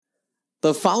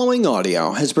The following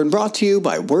audio has been brought to you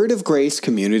by Word of Grace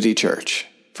Community Church.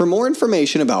 For more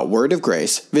information about Word of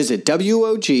Grace, visit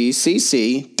WOGCC.com.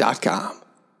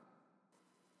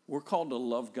 We're called to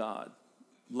love God,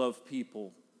 love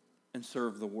people, and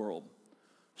serve the world.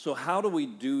 So how do we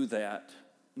do that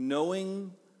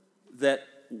knowing that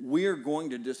we're going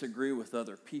to disagree with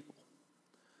other people?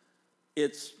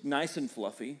 It's nice and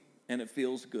fluffy, and it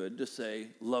feels good to say,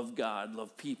 love God,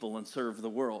 love people, and serve the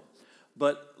world.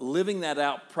 But living that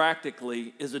out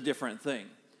practically is a different thing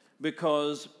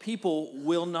because people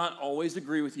will not always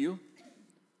agree with you.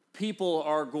 People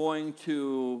are going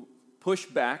to push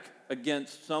back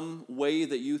against some way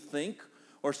that you think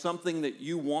or something that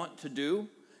you want to do.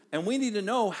 And we need to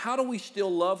know, how do we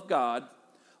still love God,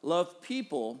 love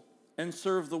people, and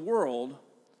serve the world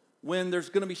when there's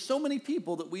going to be so many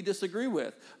people that we disagree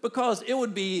with? Because it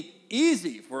would be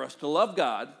easy for us to love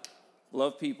God,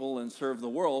 love people, and serve the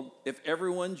world if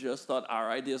everyone just thought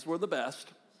our ideas were the best,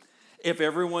 if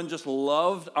everyone just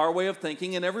loved our way of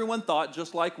thinking and everyone thought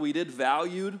just like we did,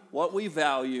 valued what we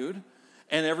valued,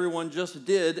 and everyone just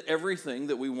did everything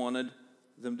that we wanted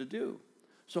them to do.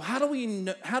 So how do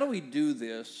we do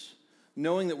this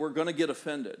knowing that we're going to get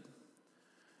offended?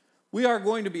 We are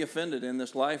going to be offended in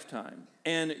this lifetime,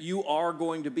 and you are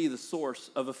going to be the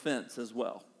source of offense as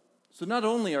well. So not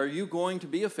only are you going to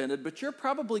be offended, but you're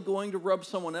probably going to rub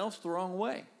someone else the wrong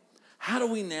way. How do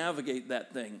we navigate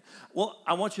that thing? Well,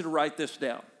 I want you to write this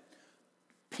down.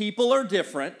 People are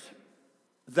different.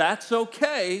 That's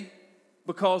okay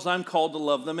because I'm called to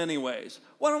love them anyways.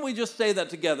 Why don't we just say that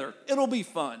together? It'll be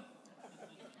fun.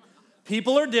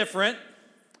 People are different.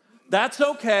 That's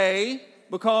okay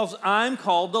because I'm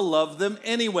called to love them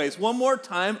anyways. One more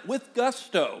time with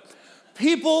gusto.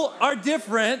 People are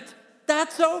different.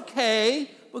 That's okay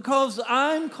because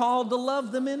I'm called to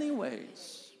love them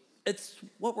anyways. It's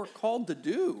what we're called to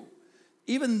do,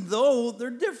 even though they're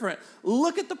different.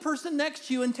 Look at the person next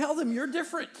to you and tell them you're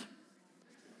different.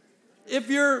 If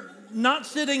you're not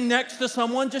sitting next to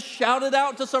someone, just shout it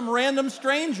out to some random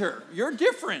stranger. You're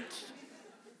different.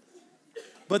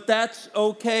 But that's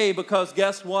okay because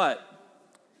guess what?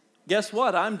 Guess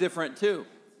what? I'm different too.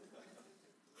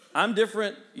 I'm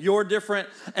different, you're different,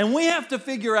 and we have to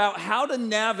figure out how to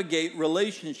navigate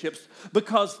relationships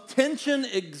because tension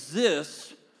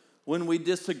exists when we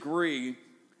disagree,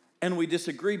 and we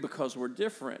disagree because we're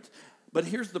different. But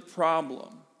here's the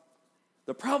problem.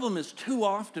 The problem is too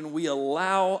often we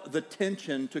allow the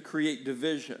tension to create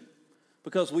division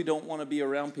because we don't want to be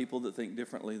around people that think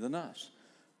differently than us.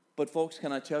 But folks,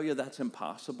 can I tell you that's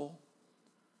impossible?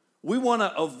 We want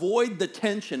to avoid the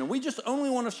tension, and we just only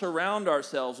want to surround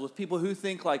ourselves with people who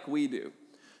think like we do,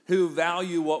 who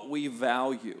value what we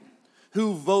value,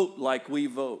 who vote like we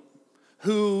vote,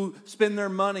 who spend their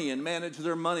money and manage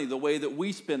their money the way that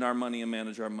we spend our money and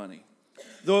manage our money.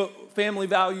 The family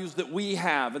values that we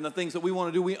have and the things that we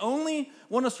want to do, we only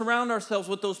want to surround ourselves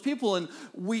with those people, and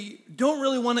we don't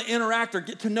really want to interact or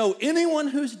get to know anyone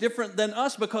who's different than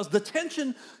us because the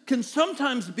tension can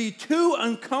sometimes be too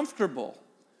uncomfortable.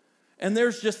 And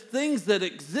there's just things that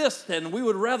exist, and we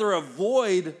would rather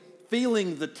avoid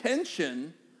feeling the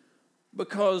tension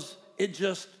because it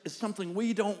just is something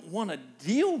we don't want to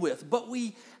deal with. But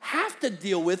we have to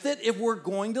deal with it if we're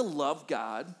going to love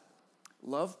God,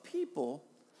 love people,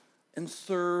 and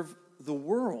serve the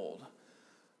world.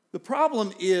 The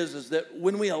problem is that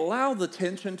when we allow the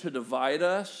tension to divide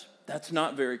us, that's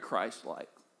not very Christ-like.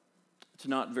 It's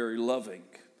not very loving,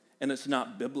 and it's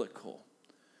not biblical.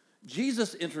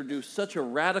 Jesus introduced such a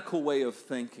radical way of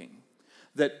thinking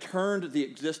that turned the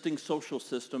existing social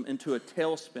system into a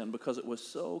tailspin because it was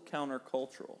so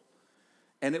countercultural.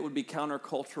 And it would be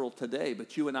countercultural today,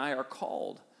 but you and I are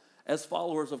called as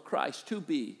followers of Christ to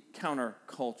be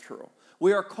countercultural.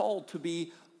 We are called to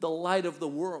be the light of the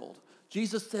world.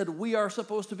 Jesus said we are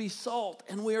supposed to be salt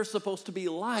and we are supposed to be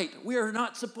light. We are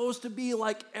not supposed to be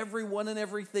like everyone and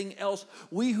everything else.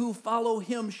 We who follow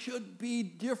him should be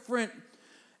different.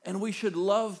 And we should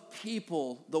love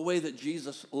people the way that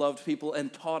Jesus loved people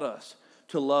and taught us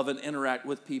to love and interact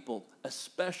with people,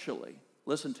 especially,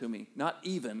 listen to me, not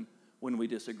even when we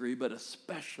disagree, but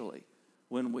especially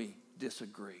when we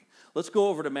disagree. Let's go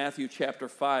over to Matthew chapter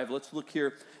 5. Let's look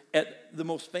here at the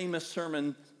most famous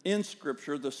sermon in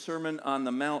Scripture, the Sermon on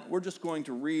the Mount. We're just going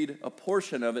to read a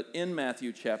portion of it in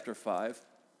Matthew chapter 5.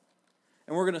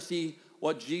 And we're going to see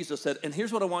what Jesus said. And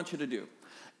here's what I want you to do.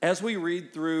 As we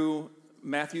read through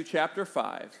Matthew chapter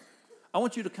 5, I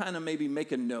want you to kind of maybe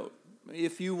make a note.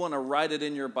 If you want to write it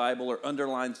in your Bible or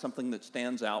underline something that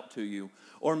stands out to you,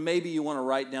 or maybe you want to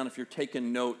write down, if you're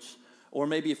taking notes, Or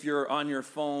maybe if you're on your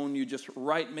phone, you just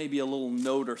write maybe a little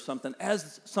note or something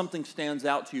as something stands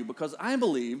out to you. Because I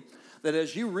believe that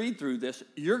as you read through this,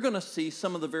 you're going to see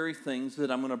some of the very things that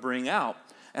I'm going to bring out.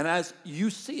 And as you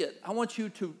see it, I want you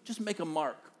to just make a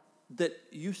mark that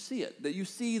you see it, that you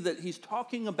see that he's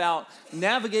talking about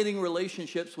navigating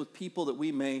relationships with people that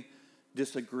we may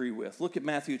disagree with. Look at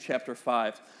Matthew chapter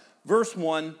 5. Verse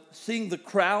 1, seeing the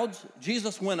crowds,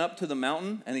 Jesus went up to the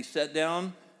mountain and he sat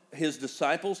down. His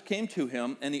disciples came to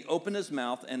him and he opened his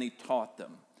mouth and he taught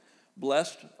them.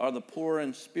 Blessed are the poor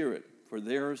in spirit, for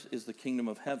theirs is the kingdom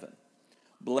of heaven.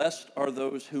 Blessed are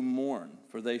those who mourn,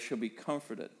 for they shall be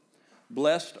comforted.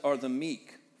 Blessed are the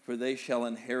meek, for they shall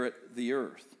inherit the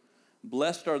earth.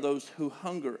 Blessed are those who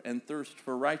hunger and thirst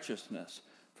for righteousness,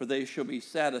 for they shall be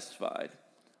satisfied.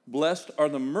 Blessed are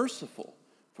the merciful,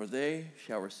 for they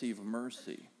shall receive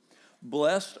mercy.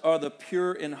 Blessed are the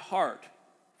pure in heart,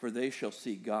 for they shall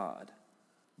see God.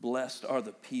 Blessed are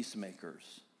the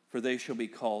peacemakers, for they shall be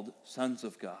called sons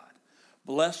of God.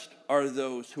 Blessed are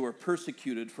those who are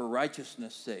persecuted for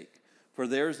righteousness' sake, for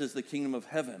theirs is the kingdom of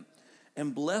heaven.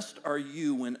 And blessed are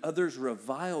you when others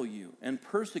revile you and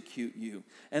persecute you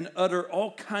and utter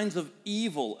all kinds of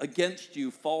evil against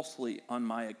you falsely on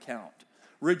my account.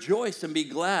 Rejoice and be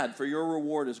glad, for your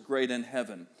reward is great in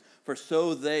heaven. For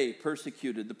so they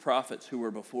persecuted the prophets who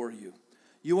were before you.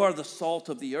 You are the salt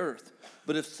of the earth.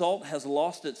 But if salt has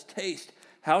lost its taste,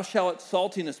 how shall its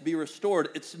saltiness be restored?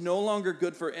 It's no longer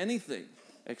good for anything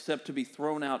except to be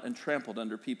thrown out and trampled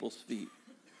under people's feet.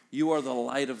 You are the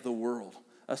light of the world.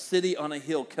 A city on a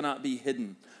hill cannot be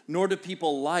hidden, nor do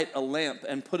people light a lamp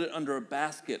and put it under a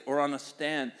basket or on a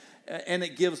stand, and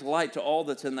it gives light to all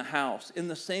that's in the house. In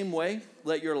the same way,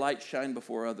 let your light shine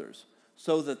before others,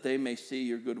 so that they may see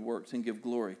your good works and give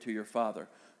glory to your Father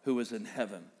who is in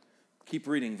heaven. Keep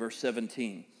reading, verse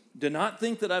 17. Do not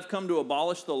think that I've come to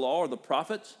abolish the law or the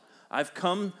prophets. I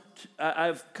say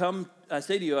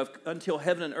to you, until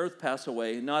heaven and earth pass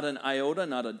away, not an iota,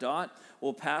 not a dot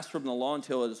will pass from the law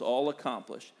until it is all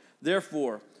accomplished.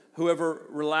 Therefore, whoever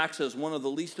relaxes one of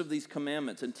the least of these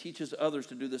commandments and teaches others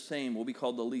to do the same will be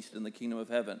called the least in the kingdom of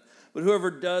heaven. But whoever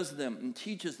does them and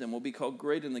teaches them will be called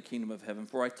great in the kingdom of heaven.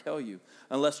 For I tell you,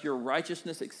 unless your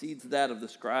righteousness exceeds that of the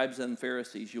scribes and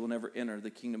Pharisees, you will never enter the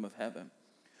kingdom of heaven.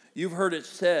 You've heard it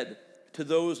said to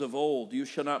those of old, you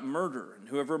shall not murder, and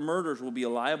whoever murders will be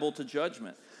liable to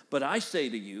judgment. But I say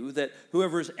to you that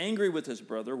whoever is angry with his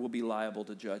brother will be liable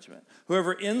to judgment.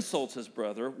 Whoever insults his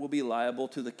brother will be liable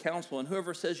to the council, and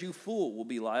whoever says you fool will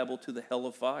be liable to the hell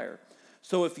of fire.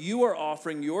 So if you are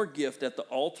offering your gift at the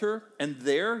altar, and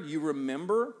there you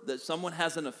remember that someone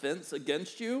has an offense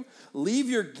against you, leave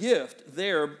your gift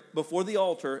there before the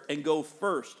altar and go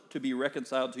first to be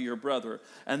reconciled to your brother,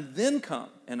 and then come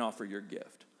and offer your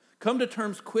gift. Come to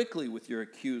terms quickly with your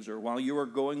accuser while you are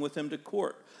going with him to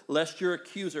court, lest your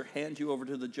accuser hand you over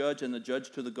to the judge and the judge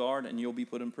to the guard, and you'll be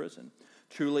put in prison.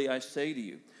 Truly I say to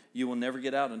you, you will never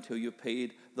get out until you've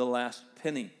paid the last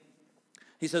penny.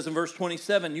 He says in verse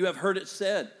 27, you have heard it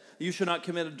said, you shall not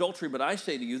commit adultery, but I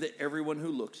say to you that everyone who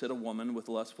looks at a woman with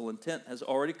lustful intent has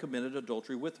already committed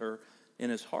adultery with her in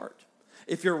his heart.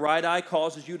 If your right eye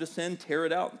causes you to sin, tear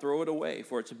it out and throw it away.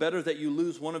 For it's better that you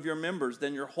lose one of your members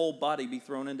than your whole body be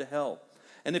thrown into hell.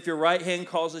 And if your right hand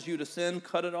causes you to sin,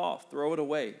 cut it off, throw it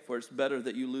away. For it's better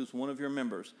that you lose one of your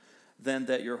members than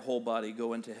that your whole body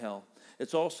go into hell.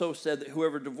 It's also said that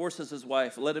whoever divorces his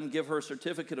wife, let him give her a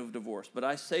certificate of divorce. But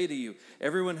I say to you,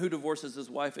 everyone who divorces his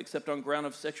wife except on ground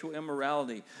of sexual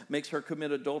immorality makes her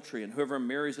commit adultery, and whoever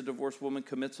marries a divorced woman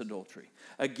commits adultery.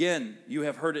 Again, you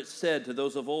have heard it said to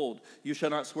those of old, you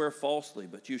shall not swear falsely,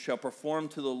 but you shall perform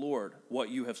to the Lord what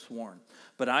you have sworn.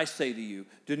 But I say to you,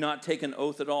 do not take an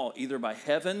oath at all, either by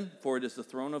heaven, for it is the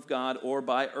throne of God, or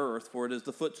by earth, for it is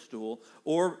the footstool,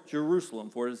 or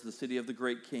Jerusalem, for it is the city of the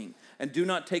great king. And do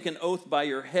not take an oath by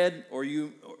your head, or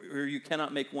you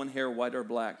cannot make one hair white or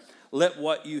black. Let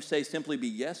what you say simply be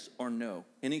yes or no.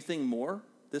 Anything more,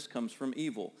 this comes from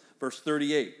evil. Verse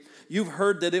 38, you've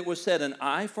heard that it was said, an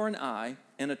eye for an eye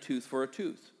and a tooth for a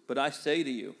tooth. But I say to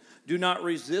you, do not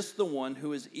resist the one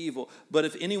who is evil. But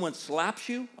if anyone slaps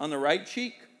you on the right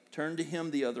cheek, turn to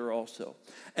him the other also.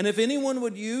 And if anyone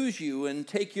would use you and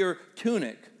take your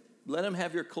tunic, let him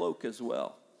have your cloak as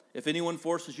well. If anyone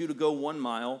forces you to go 1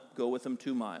 mile, go with him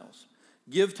 2 miles.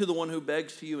 Give to the one who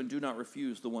begs to you, and do not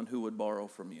refuse the one who would borrow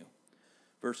from you.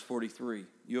 Verse 43,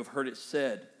 you have heard it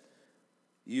said,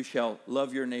 you shall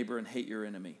love your neighbor and hate your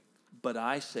enemy. But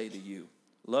I say to you,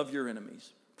 love your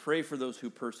enemies. Pray for those who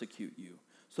persecute you,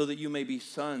 so that you may be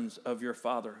sons of your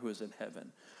Father who is in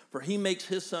heaven. For he makes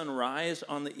his sun rise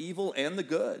on the evil and the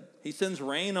good. He sends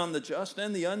rain on the just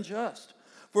and the unjust.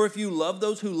 For if you love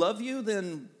those who love you,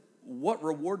 then what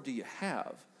reward do you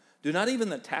have? Do not even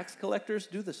the tax collectors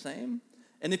do the same?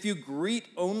 And if you greet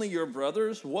only your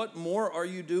brothers, what more are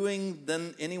you doing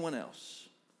than anyone else?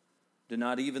 Do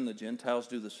not even the Gentiles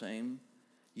do the same?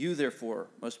 You, therefore,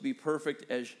 must be perfect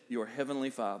as your heavenly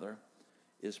Father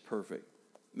is perfect.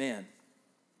 Man,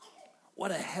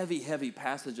 what a heavy, heavy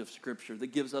passage of Scripture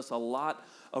that gives us a lot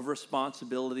of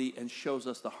responsibility and shows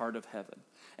us the heart of heaven.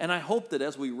 And I hope that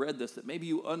as we read this, that maybe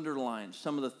you underlined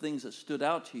some of the things that stood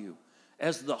out to you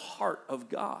as the heart of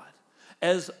God,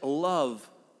 as love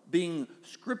being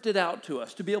scripted out to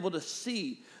us, to be able to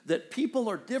see that people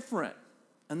are different.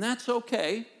 And that's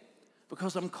okay,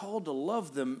 because I'm called to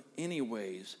love them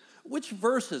anyways. Which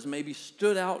verses maybe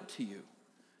stood out to you?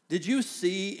 Did you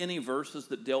see any verses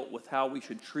that dealt with how we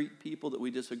should treat people that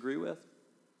we disagree with?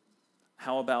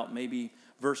 How about maybe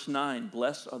verse 9,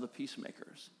 blessed are the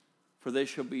peacemakers, for they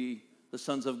shall be the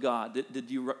sons of God.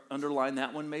 Did you underline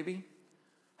that one maybe?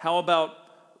 How about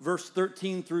verse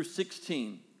 13 through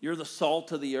 16? You're the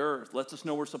salt of the earth. Lets us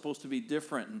know we're supposed to be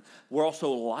different, and we're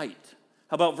also light.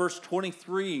 How about verse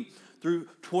 23 through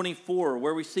 24,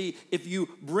 where we see if you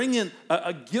bring in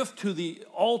a gift to the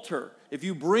altar, if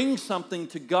you bring something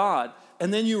to God,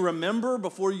 and then you remember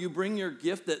before you bring your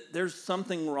gift that there's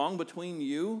something wrong between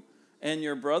you and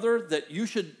your brother, that you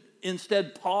should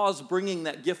instead pause bringing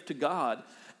that gift to God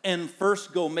and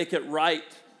first go make it right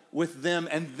with them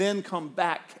and then come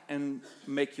back and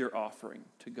make your offering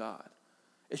to God.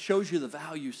 It shows you the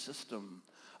value system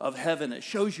of heaven. It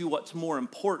shows you what's more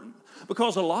important.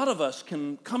 Because a lot of us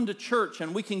can come to church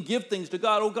and we can give things to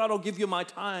God. Oh, God, I'll give you my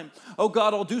time. Oh,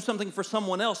 God, I'll do something for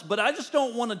someone else. But I just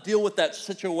don't want to deal with that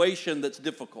situation that's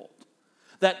difficult,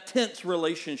 that tense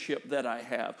relationship that I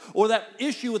have, or that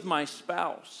issue with my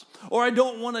spouse, or I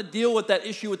don't want to deal with that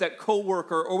issue with that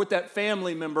coworker or with that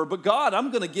family member. But God, I'm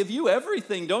going to give you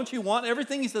everything. Don't you want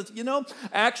everything? He says,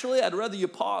 actually, I'd rather you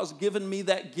pause giving me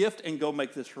that gift and go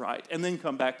make this right, and then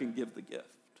come back and give the gift.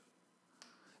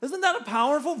 Isn't that a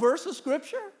powerful verse of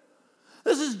Scripture?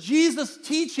 This is Jesus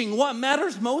teaching what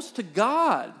matters most to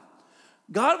God.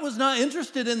 God was not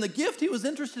interested in the gift. He was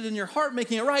interested in your heart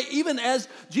making it right. Even as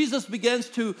Jesus begins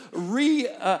to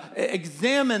re-examine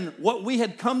what we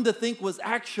had come to think was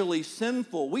actually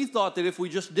sinful. We thought that if we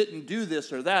just didn't do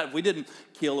this or that, if we didn't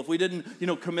kill, if we didn't,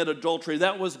 commit adultery,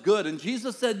 that was good. And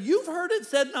Jesus said, you've heard it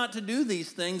said not to do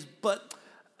these things, but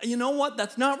you know what?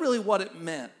 That's not really what it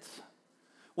meant.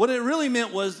 What it really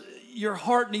meant was your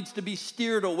heart needs to be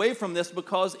steered away from this,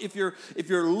 because if you're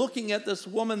looking at this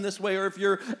woman this way, or if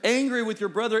you're angry with your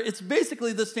brother, it's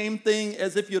basically the same thing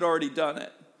as if you'd already done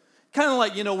it. Kind of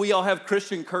like, we all have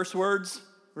Christian curse words,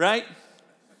 right?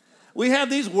 We have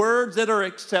these words that are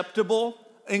acceptable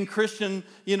in Christian,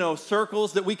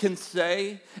 circles that we can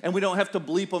say, and we don't have to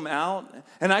bleep them out.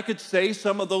 And I could say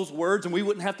some of those words, and we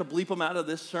wouldn't have to bleep them out of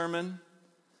this sermon,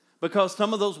 because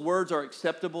some of those words are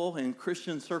acceptable in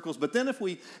Christian circles. But then if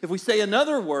we say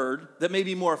another word that may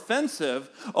be more offensive,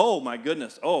 oh my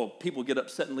goodness, people get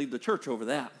upset and leave the church over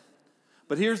that.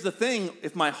 But here's the thing,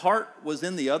 if my heart was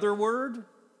in the other word,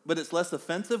 but it's less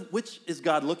offensive, which is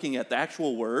God looking at, the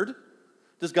actual word?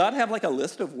 Does God have like a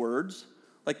list of words,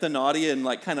 like the naughty and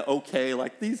like kind of okay,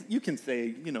 like these, you can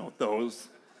say, those.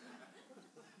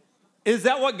 Is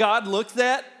that what God looks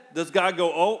at? Does God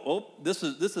go, this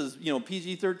is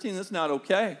PG-13, this is not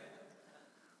okay?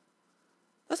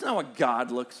 That's not what God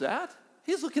looks at.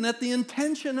 He's looking at the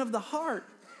intention of the heart.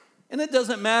 And it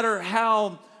doesn't matter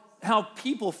how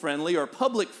people-friendly or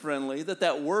public-friendly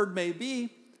that word may be.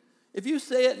 If you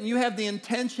say it and you have the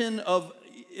intention of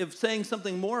saying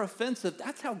something more offensive,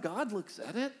 that's how God looks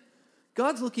at it.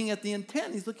 God's looking at the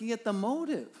intent. He's looking at the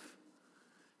motive.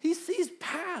 He sees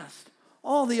past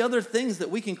all the other things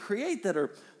that we can create that are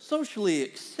socially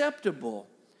acceptable.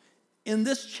 In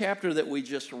this chapter that we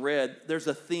just read, there's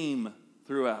a theme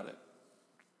throughout it.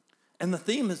 And the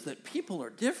theme is that people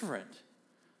are different.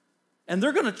 And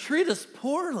they're going to treat us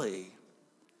poorly.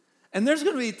 And there's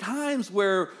going to be times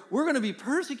where we're going to be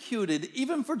persecuted,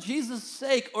 even for Jesus'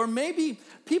 sake. Or maybe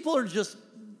people are just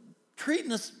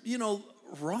treating us,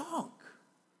 wrong.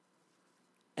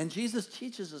 And Jesus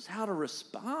teaches us how to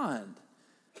respond.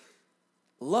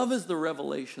 Love is the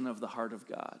revelation of the heart of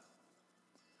God.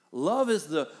 Love is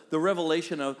the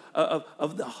revelation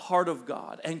of the heart of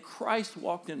God. And Christ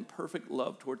walked in perfect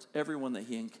love towards everyone that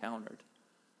he encountered,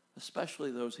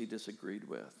 especially those he disagreed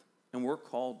with. And we're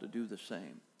called to do the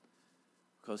same.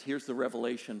 Because here's the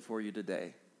revelation for you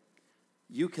today.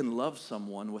 You can love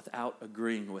someone without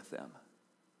agreeing with them.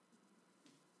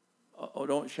 Oh,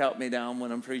 don't shout me down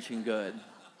when I'm preaching good.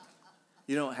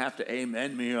 You don't have to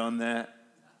amen me on that.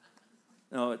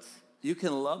 No, You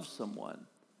can love someone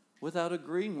without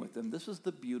agreeing with them. This is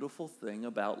the beautiful thing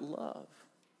about love,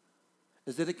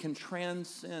 is that it can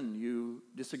transcend you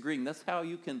disagreeing. That's how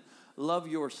you can love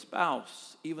your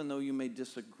spouse, even though you may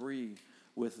disagree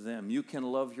with them. You can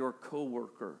love your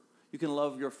coworker. You can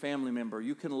love your family member.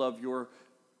 You can love your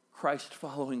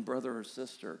Christ-following brother or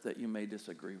sister that you may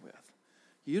disagree with.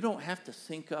 You don't have to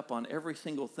sync up on every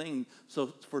single thing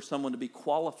so for someone to be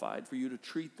qualified for you to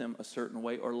treat them a certain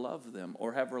way or love them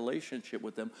or have a relationship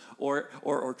with them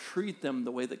or treat them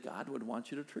the way that God would want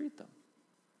you to treat them.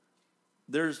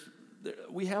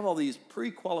 We have all these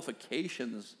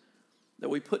pre-qualifications that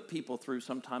we put people through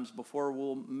sometimes before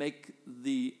we'll make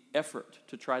the effort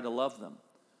to try to love them.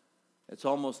 It's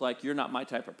almost like you're not my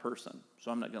type of person, so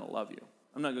I'm not going to love you.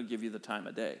 I'm not going to give you the time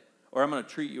of day. Or I'm going to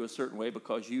treat you a certain way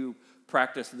because you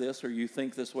practice this or you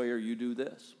think this way or you do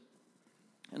this.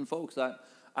 And folks,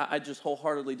 I just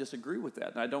wholeheartedly disagree with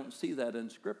that, and I don't see that in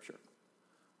Scripture.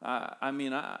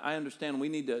 I understand we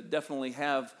need to definitely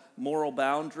have moral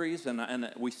boundaries, and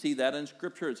we see that in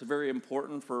Scripture. It's very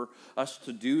important for us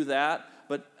to do that.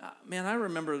 But, man, I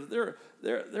remember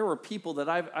there were people that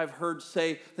I've heard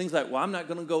say things like, well, I'm not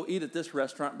going to go eat at this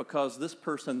restaurant because this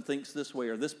person thinks this way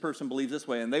or this person believes this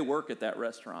way, and they work at that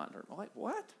restaurant. Or, like,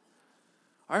 what?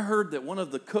 I heard that one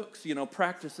of the cooks,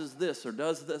 practices this or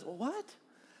does this. Well, what?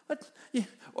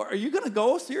 Or are you going to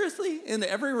go, seriously, in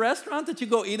every restaurant that you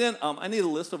go eat in? I need a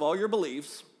list of all your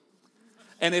beliefs.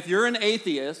 And if you're an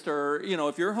atheist or,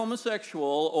 if you're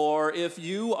homosexual or if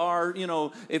you are,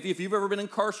 if you've ever been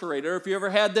incarcerated or if you ever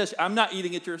had this, I'm not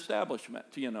eating at your establishment,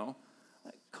 Like,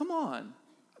 come on.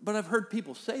 But I've heard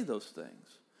people say those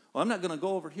things. Well, I'm not going to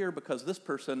go over here because this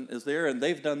person is there and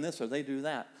they've done this or they do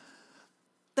that.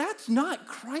 That's not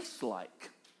Christ-like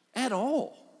at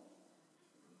all.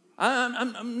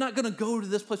 I'm not going to go to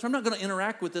this place, or I'm not going to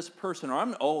interact with this person,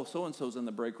 or so-and-so's in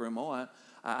the break room.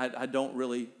 I don't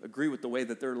really agree with the way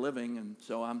that they're living, and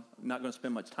so I'm not going to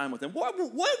spend much time with them. What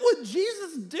would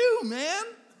Jesus do, man?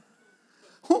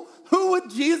 Who would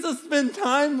Jesus spend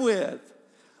time with?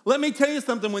 Let me tell you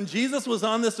something. When Jesus was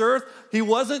on this earth, he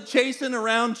wasn't chasing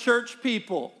around church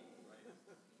people.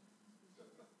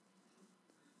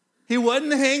 He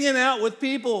wasn't hanging out with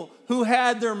people who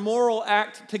had their moral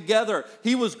act together.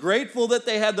 He was grateful that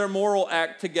they had their moral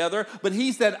act together, but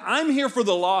he said, I'm here for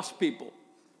the lost people.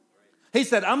 He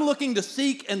said, I'm looking to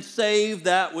seek and save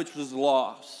that which was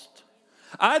lost.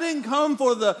 I didn't come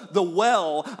for the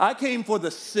well, I came for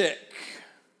the sick.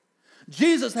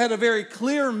 Jesus had a very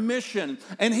clear mission,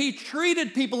 and he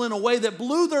treated people in a way that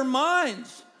blew their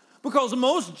minds. Because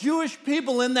most Jewish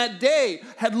people in that day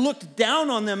had looked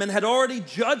down on them and had already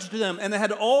judged them and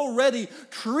had already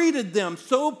treated them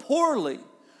so poorly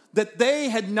that they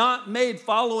had not made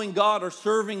following God or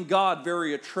serving God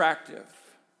very attractive.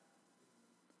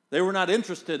 They were not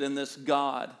interested in this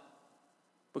God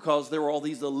because there were all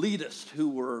these elitists who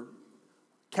were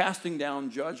casting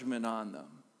down judgment on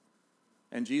them.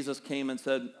 And Jesus came and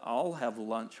said, I'll have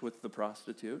lunch with the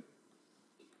prostitute.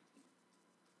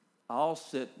 I'll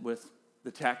sit with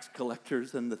the tax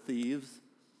collectors and the thieves,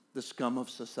 the scum of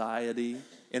society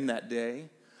in that day.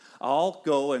 I'll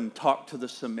go and talk to the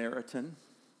Samaritan.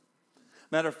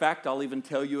 Matter of fact, I'll even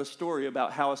tell you a story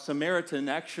about how a Samaritan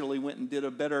actually went and did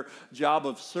a better job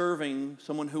of serving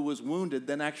someone who was wounded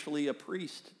than actually a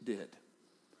priest did.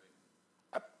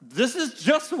 This is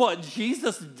just what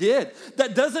Jesus did.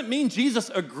 That doesn't mean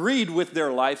Jesus agreed with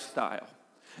their lifestyle.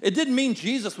 It didn't mean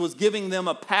Jesus was giving them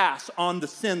a pass on the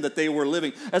sin that they were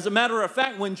living. As a matter of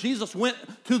fact, when Jesus went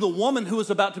to the woman who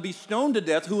was about to be stoned to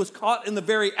death, who was caught in the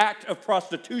very act of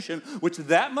prostitution, which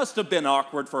that must have been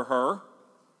awkward for her.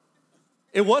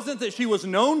 It wasn't that she was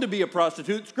known to be a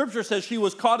prostitute. Scripture says she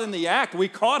was caught in the act. We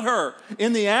caught her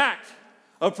in the act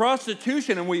of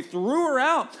prostitution, and we threw her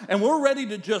out, and we're ready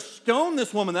to just stone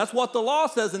this woman. That's what the law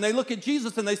says. And they look at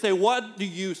Jesus and they say, what do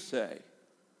you say?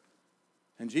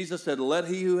 And Jesus said, let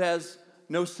he who has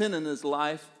no sin in his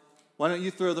life, why don't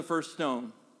you throw the first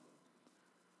stone?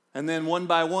 And then one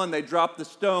by one, they drop the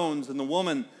stones, and the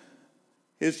woman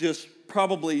is just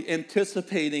probably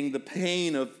anticipating the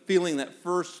pain of feeling that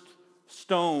first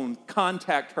stone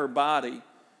contact her body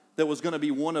that was going to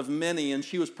be one of many. And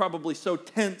she was probably so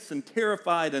tense and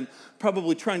terrified and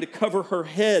probably trying to cover her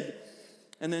head.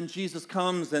 And then Jesus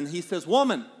comes and he says,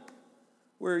 woman,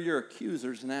 where are your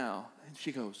accusers now? And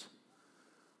she goes,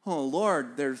 oh,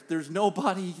 Lord, there's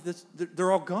nobody,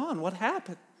 they're all gone. What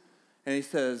happened? And he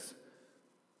says,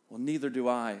 well, neither do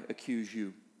I accuse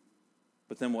you.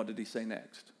 But then what did he say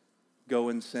next? Go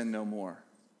and sin no more.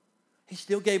 He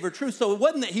still gave her truth. So it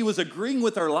wasn't that he was agreeing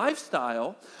with her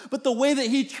lifestyle, but the way that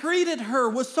he treated her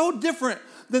was so different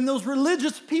than those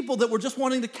religious people that were just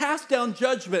wanting to cast down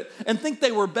judgment and think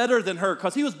they were better than her,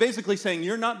 because he was basically saying,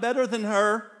 you're not better than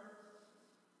her.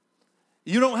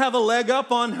 You don't have a leg up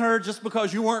on her just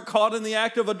because you weren't caught in the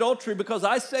act of adultery, because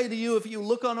I say to you, if you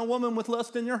look on a woman with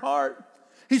lust in your heart,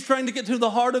 he's trying to get to the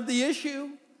heart of the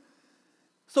issue.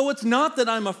 So it's not that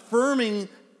I'm affirming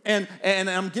and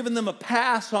I'm giving them a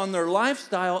pass on their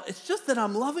lifestyle. It's just that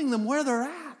I'm loving them where they're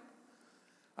at.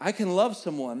 I can love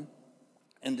someone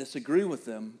and disagree with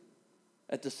them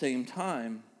at the same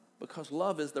time, because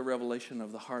love is the revelation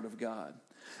of the heart of God.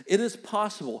 It is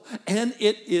possible and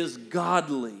it is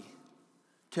godly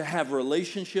to have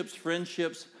relationships,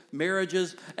 friendships,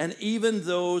 marriages, and even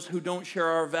those who don't share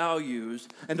our values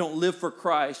and don't live for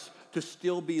Christ to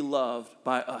still be loved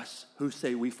by us who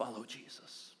say we follow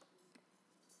Jesus.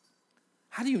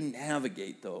 How do you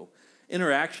navigate, though,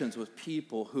 interactions with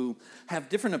people who have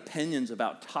different opinions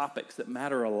about topics that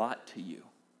matter a lot to you?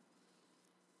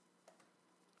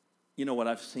 You know what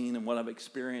I've seen and what I've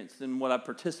experienced and what I've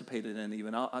participated in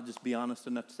even. I'll just be honest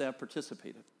enough to say I've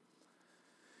participated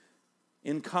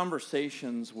in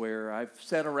conversations where I've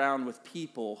sat around with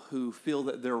people who feel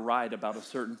that they're right about a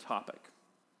certain topic.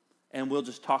 And we'll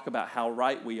just talk about how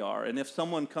right we are. And if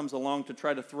someone comes along to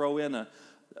try to throw in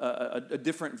a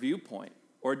different viewpoint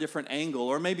or a different angle,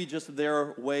 or maybe just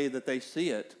their way that they see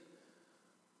it,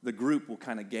 the group will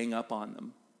kind of gang up on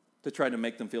them to try to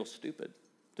make them feel stupid,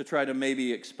 to try to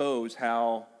maybe expose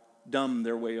how dumb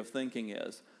their way of thinking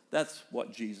is. That's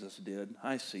what Jesus did.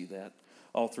 I see that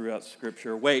all throughout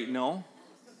Scripture. Wait, no.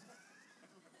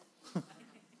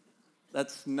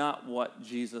 That's not what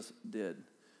Jesus did.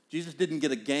 Jesus didn't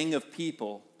get a gang of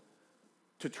people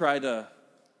to try to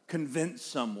convince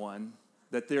someone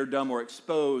that they're dumb or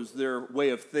expose their way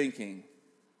of thinking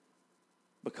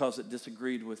because it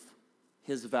disagreed with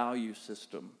his value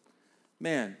system.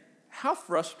 Man, how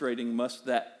frustrating must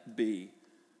that be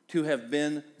to have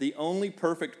been the only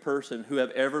perfect person who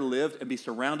have ever lived and be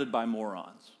surrounded by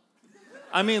morons?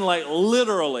 I mean, like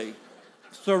literally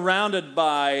surrounded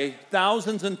by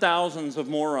thousands and thousands of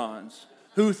morons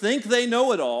who think they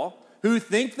know it all, who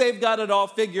think they've got it all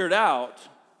figured out,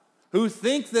 who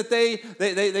think that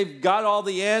they've got all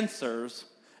the answers.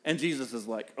 And Jesus is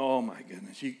like, oh my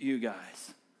goodness, you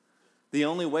guys. The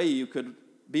only way you could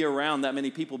be around that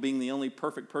many people being the only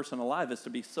perfect person alive is to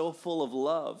be so full of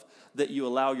love that you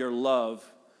allow your love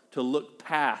to look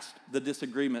past the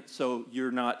disagreement so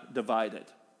you're not divided.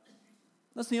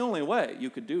 That's the only way you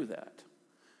could do that.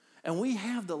 And we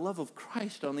have the love of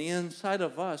Christ on the inside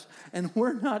of us, and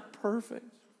we're not perfect.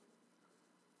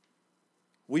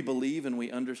 We believe and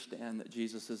we understand that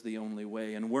Jesus is the only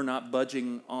way, and we're not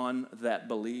budging on that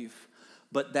belief.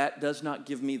 But that does not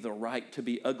give me the right to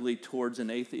be ugly towards an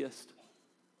atheist.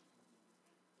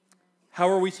 How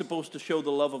are we supposed to show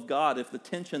the love of God if the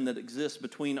tension that exists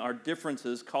between our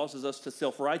differences causes us to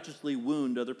self-righteously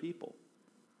wound other people?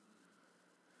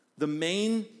 The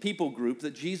main people group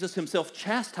that Jesus himself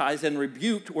chastised and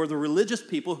rebuked were the religious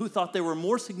people who thought they were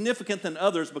more significant than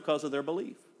others because of their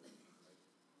belief.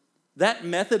 That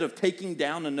method of taking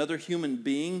down another human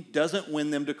being doesn't win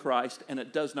them to Christ, and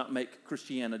it does not make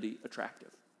Christianity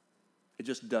attractive. It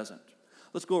just doesn't.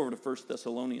 Let's go over to 1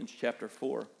 Thessalonians chapter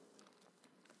 4.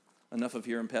 Enough of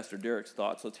hearing Pastor Derek's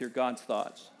thoughts. Let's hear God's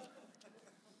thoughts.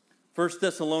 1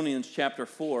 Thessalonians chapter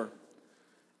 4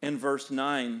 and verse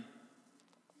 9.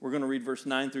 We're going to read verse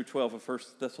 9 through 12 of 1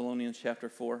 Thessalonians chapter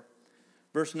 4.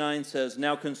 Verse 9 says,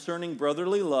 "Now concerning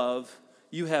brotherly love,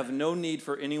 you have no need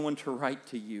for anyone to write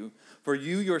to you, for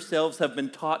you yourselves have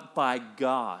been taught by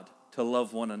God to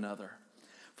love one another.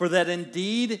 For that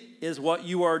indeed is what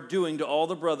you are doing to all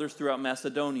the brothers throughout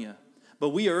Macedonia. But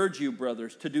we urge you,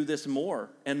 brothers, to do this more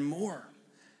and more,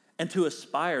 and to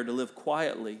aspire to live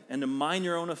quietly, and to mind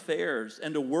your own affairs,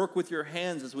 and to work with your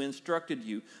hands as we instructed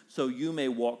you, so you may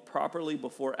walk properly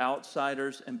before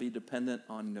outsiders and be dependent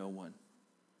on no one."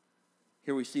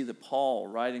 Here we see that Paul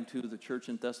writing to the church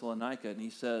in Thessalonica, and he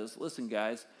says, listen,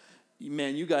 guys,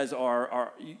 man, you guys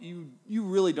you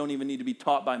really don't even need to be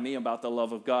taught by me about the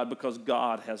love of God, because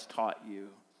God has taught you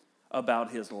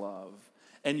about his love.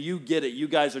 And you get it. You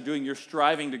guys are you're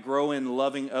striving to grow in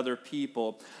loving other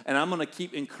people. And I'm going to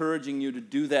keep encouraging you to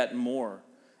do that more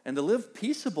and to live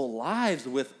peaceable lives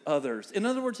with others. In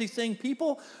other words, he's saying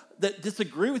people that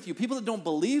disagree with you, people that don't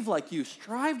believe like you,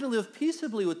 strive to live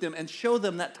peaceably with them and show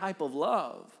them that type of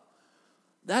love.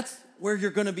 That's where you're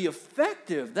going to be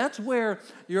effective. That's where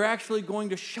you're actually going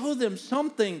to show them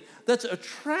something that's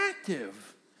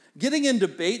attractive. Getting in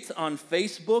debates on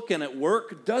Facebook and at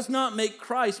work does not make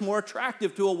Christ more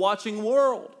attractive to a watching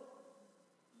world.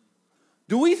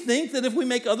 Do we think that if we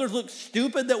make others look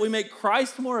stupid that we make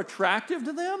Christ more attractive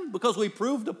to them because we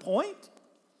proved a point?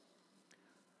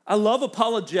 I love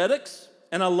apologetics,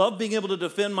 and I love being able to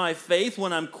defend my faith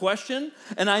when I'm questioned,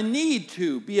 and I need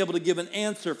to be able to give an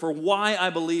answer for why I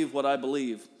believe what I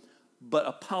believe. But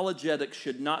apologetics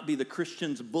should not be the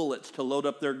Christian's bullets to load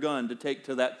up their gun to take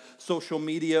to that social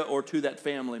media or to that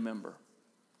family member.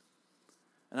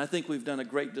 And I think we've done a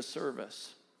great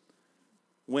disservice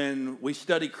when we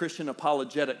study Christian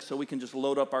apologetics so we can just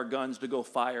load up our guns to go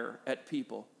fire at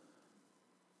people.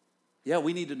 Yeah,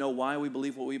 we need to know why we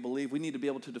believe what we believe. We need to be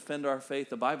able to defend our faith.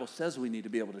 The Bible says we need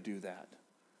to be able to do that.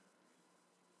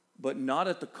 But not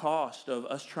at the cost of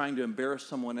us trying to embarrass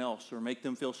someone else or make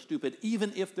them feel stupid,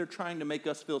 even if they're trying to make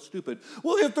us feel stupid.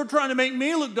 Well, if they're trying to make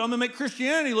me look dumb and make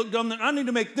Christianity look dumb, then I need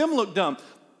to make them look dumb.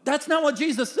 That's not what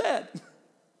Jesus said.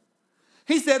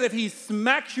 He said if he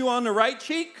smacks you on the right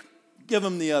cheek, give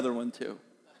him the other one too.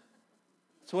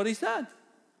 That's what he said.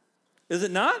 Is it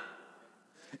not?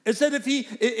 It said if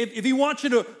he wants you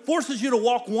to, forces you to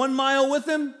walk 1 mile with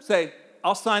him, say,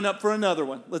 I'll sign up for another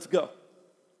one. Let's go.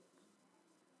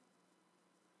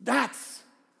 That's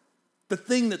the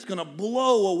thing that's going to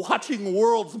blow a watching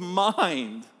world's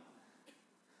mind.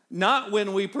 Not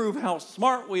when we prove how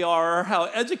smart we are or how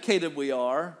educated we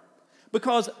are.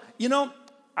 Because,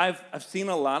 I've seen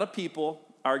a lot of people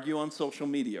argue on social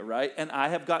media, right? And I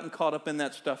have gotten caught up in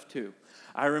that stuff too.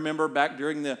 I remember back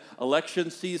during the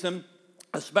election season,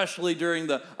 especially during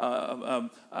the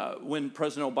when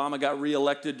President Obama got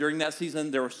reelected. During that season,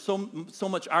 there were so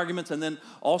much arguments, and then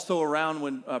also around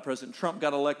when President Trump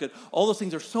got elected. All those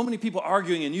things. There's so many people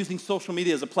arguing and using social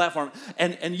media as a platform.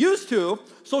 And used to,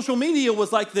 social media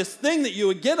was like this thing that you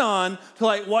would get on to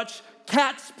like watch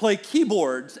cats play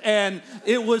keyboards, and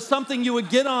it was something you would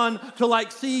get on to like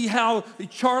see how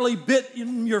Charlie bit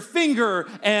your finger,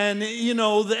 and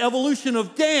the evolution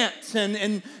of dance,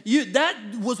 and that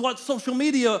was what social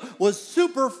media was.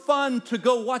 Super fun to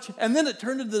go watch, and then it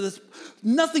turned into this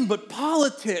nothing but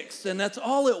politics, and that's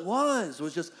all it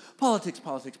was just politics,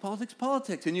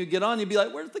 and you get on, you'd be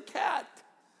like, where's the cat?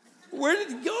 Where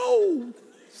did it go?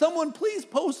 Someone please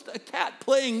post a cat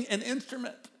playing an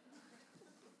instrument.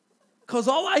 Because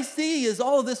all I see is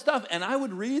all of this stuff, and I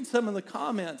would read some of the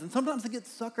comments, and sometimes I get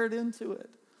suckered into it.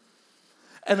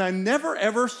 And I never,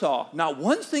 ever saw, not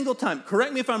one single time,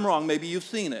 correct me if I'm wrong, maybe you've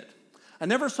seen it, I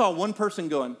never saw one person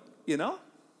going,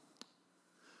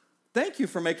 thank you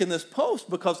for making this post,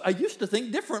 because I used to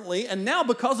think differently, and now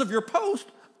because of your post,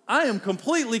 I am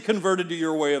completely converted to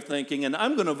your way of thinking, and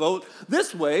I'm going to vote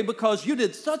this way because you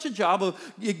did such a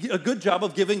good job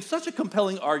of giving such a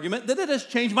compelling argument that it has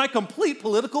changed my complete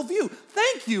political view.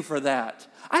 Thank you for that.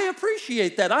 I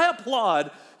appreciate that. I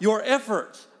applaud your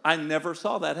efforts. I never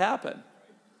saw that happen.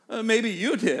 Maybe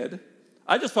you did.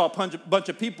 I just saw a bunch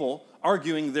of people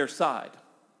arguing their side.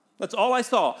 That's all I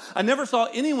saw. I never saw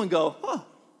anyone go,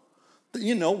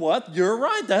 you know what? You're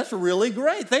right. That's really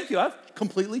great. Thank you. I've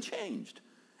completely changed.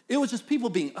 It was just people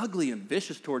being ugly and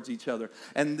vicious towards each other.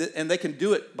 And they can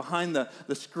do it behind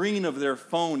the screen of their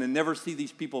phone and never see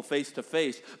these people face to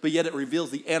face. But yet it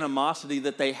reveals the animosity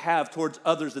that they have towards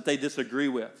others that they disagree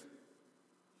with.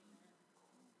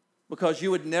 Because you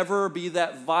would never be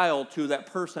that vile to that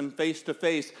person face to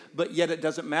face. But yet it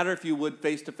doesn't matter if you would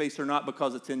face to face or not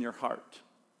because it's in your heart.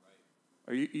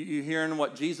 Are you hearing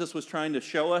what Jesus was trying to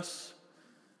show us?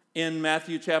 In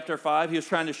Matthew chapter 5, he was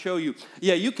trying to show you,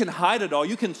 you can hide it all,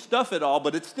 you can stuff it all,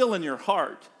 but it's still in your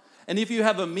heart. And if you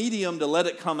have a medium to let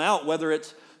it come out, whether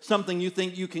it's something you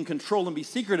think you can control and be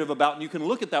secretive about, and you can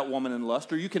look at that woman in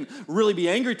lust, or you can really be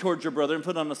angry towards your brother and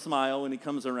put on a smile when he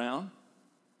comes around,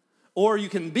 or you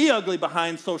can be ugly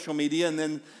behind social media and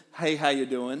then, hey, how you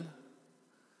doing?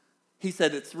 He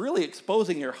said it's really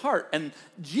exposing your heart, and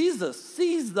Jesus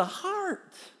sees the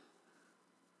heart.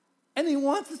 And he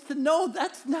wants us to know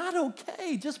that's not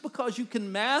okay. Just because you can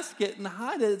mask it and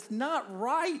hide it, it's not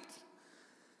right.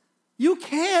 You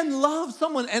can love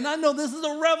someone. And I know this is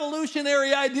a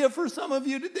revolutionary idea for some of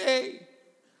you today.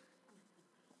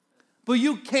 But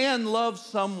you can love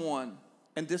someone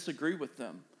and disagree with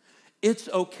them. It's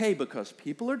okay because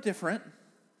people are different,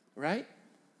 right?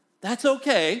 That's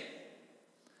okay.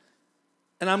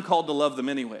 And I'm called to love them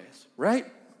anyways, right?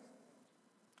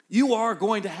 You are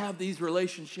going to have these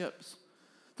relationships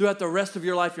throughout the rest of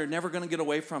your life. You're never going to get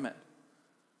away from it.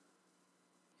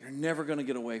 You're never going to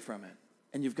get away from it.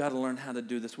 And you've got to learn how to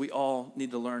do this. We all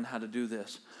need to learn how to do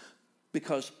this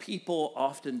because people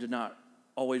often do not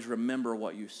always remember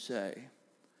what you say,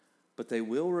 but they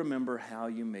will remember how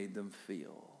you made them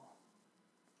feel.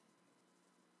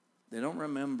 They don't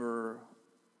remember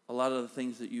a lot of the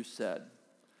things that you said.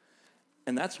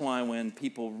 And that's why when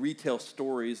people retell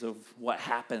stories of what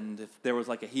happened, if there was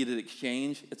like a heated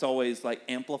exchange, it's always like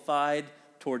amplified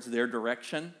towards their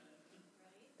direction.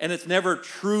 And it's never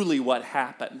truly what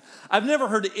happened. I've never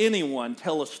heard anyone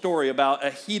tell a story about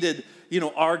a heated,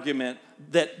 argument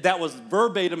that was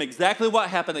verbatim exactly what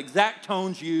happened, exact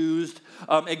tones used,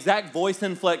 exact voice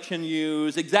inflection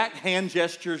used, exact hand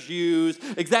gestures used,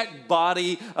 exact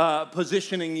body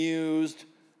positioning used.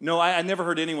 No, I never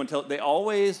heard anyone tell it. They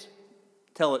always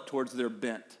tell it towards their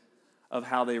bent of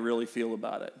how they really feel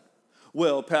about it.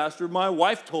 Well, Pastor, my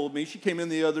wife told me, she came in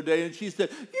the other day and she said,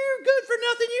 you're good for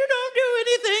nothing, you don't do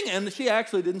anything. And she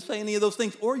actually didn't say any of those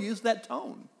things or use that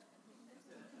tone.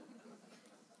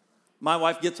 My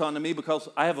wife gets on to me because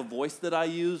I have a voice that I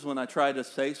use when I try to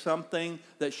say something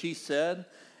that she said,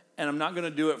 and I'm not going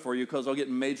to do it for you because I'll get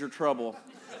in major trouble.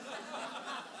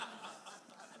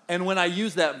 And when I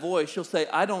use that voice, she'll say,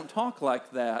 I don't talk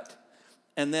like that.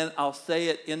 And then I'll say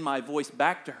it in my voice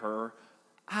back to her,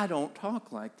 I don't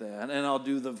talk like that. And I'll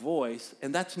do the voice,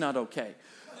 and that's not okay.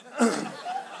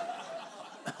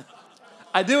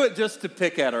 I do it just to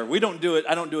pick at her. I don't do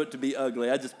it to be ugly.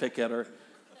 I just pick at her.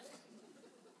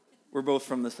 We're both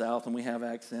from the South, and we have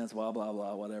accents, blah, blah,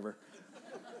 blah, whatever.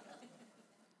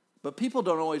 But people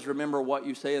don't always remember what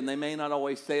you say, and they may not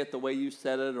always say it the way you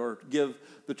said it or give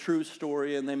the true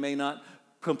story, and they may not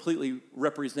completely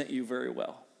represent you very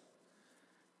well.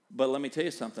 But let me tell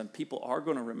you something. People are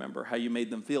going to remember how you made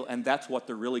them feel, and that's what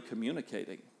they're really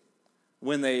communicating.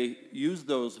 When they use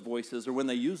those voices or when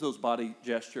they use those body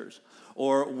gestures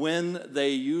or when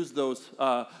they use those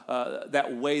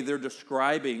that way they're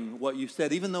describing what you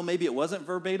said, even though maybe it wasn't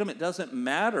verbatim, it doesn't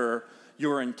matter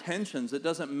your intentions. It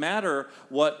doesn't matter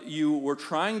what you were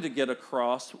trying to get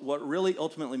across. What really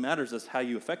ultimately matters is how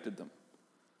you affected them.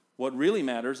 What really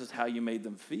matters is how you made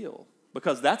them feel,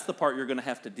 because that's the part you're going to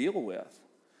have to deal with.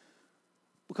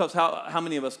 Because how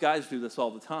many of us guys do this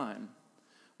all the time?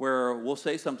 Where we'll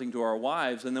say something to our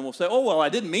wives and then we'll say, oh, well, I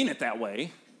didn't mean it that way.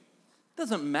 It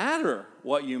doesn't matter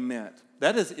what you meant.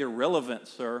 That is irrelevant,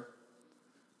 sir.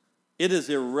 It is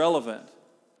irrelevant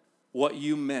what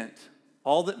you meant.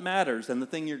 All that matters, and the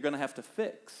thing you're going to have to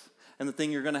fix, and the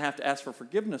thing you're going to have to ask for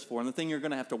forgiveness for, and the thing you're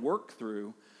going to have to work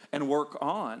through and work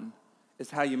on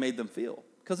is how you made them feel.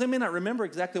 Because they may not remember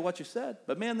exactly what you said,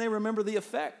 but man, they remember the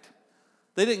effect.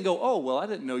 They didn't go, oh, well, I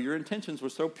didn't know your intentions were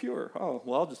so pure. Oh,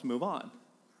 well, I'll just move on.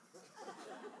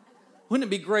 Wouldn't it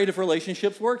be great if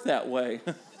relationships worked that way?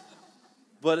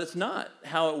 But it's not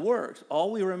how it works.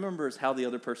 All we remember is how the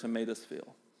other person made us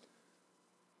feel.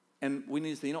 And we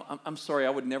need to say, I'm sorry, I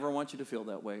would never want you to feel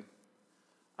that way.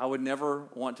 I would never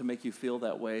want to make you feel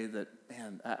that way that,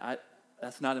 man,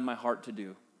 that's not in my heart to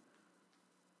do.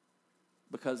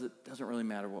 Because it doesn't really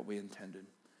matter what we intended.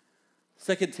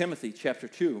 2 Timothy chapter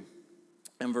 2.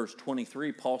 In verse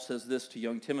 23, Paul says this to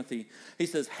young Timothy. He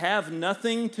says, have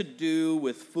nothing to do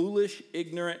with foolish,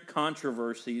 ignorant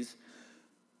controversies.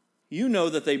 You know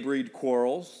that they breed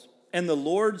quarrels, and the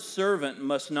Lord's servant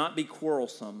must not be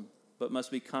quarrelsome, but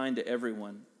must be kind to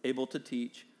everyone, able to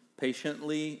teach,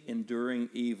 patiently enduring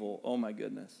evil. Oh my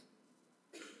goodness.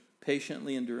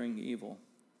 Patiently enduring evil.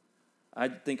 I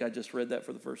think I just read that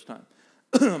for the first time.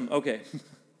 Okay,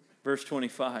 verse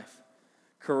 25.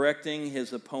 Correcting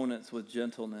his opponents with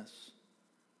gentleness.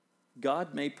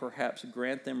 God may perhaps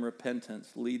grant them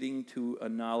repentance leading to a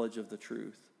knowledge of the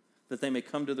truth, that they may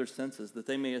come to their senses, that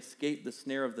they may escape the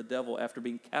snare of the devil after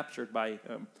being captured by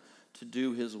him to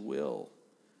do his will.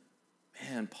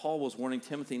 Man, Paul was warning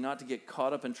Timothy not to get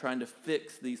caught up in trying to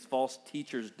fix these false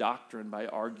teachers' doctrine by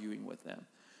arguing with them.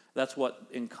 That's what,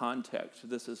 in context,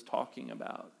 this is talking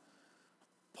about.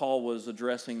 Paul was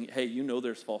addressing, hey,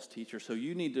 there's false teachers, so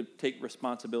you need to take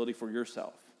responsibility for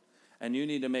yourself. And you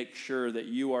need to make sure that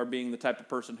you are being the type of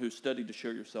person who's studied to show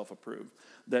yourself approved.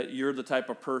 That you're the type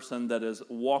of person that is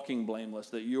walking blameless,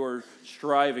 that you're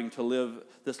striving to live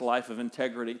this life of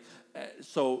integrity.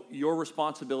 So your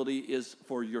responsibility is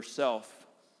for yourself.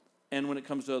 And when it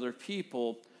comes to other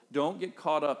people, don't get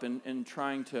caught up in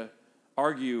trying to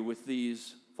argue with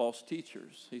these false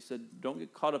teachers. He said, don't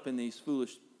get caught up in these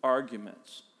foolish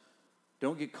arguments.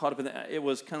 Don't get caught up in that. It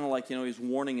was kind of like, he's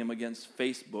warning him against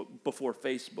Facebook, before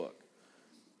Facebook.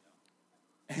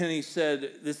 And he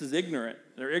said, this is ignorant.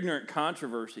 They're ignorant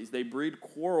controversies. They breed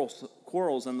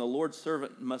quarrels, and the Lord's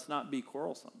servant must not be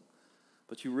quarrelsome.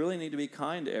 But you really need to be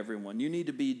kind to everyone. You need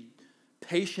to be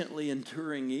patiently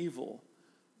enduring evil.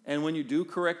 And when you do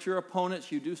correct your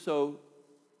opponents, you do so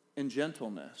in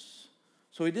gentleness.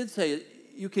 So he did say,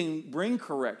 you can bring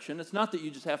correction. It's not that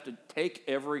you just have to take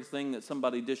everything that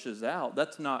somebody dishes out.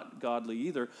 That's not godly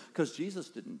either, because Jesus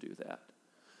didn't do that.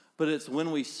 But it's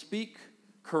when we speak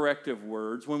corrective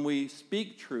words, when we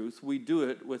speak truth, we do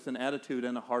it with an attitude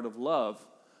and a heart of love,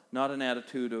 not an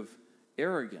attitude of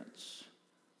arrogance.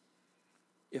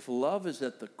 If love is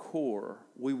at the core,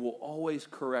 we will always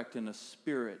correct in a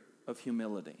spirit of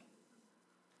humility.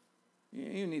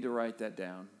 You need to write that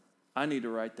down. I need to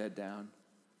write that down.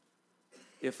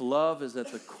 If love is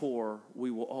at the core,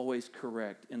 we will always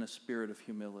correct in a spirit of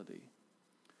humility.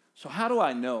 So how do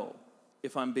I know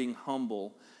if I'm being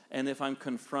humble and if I'm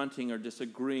confronting or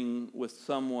disagreeing with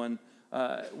someone,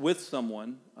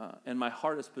 and my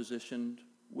heart is positioned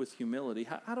with humility?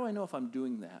 How do I know if I'm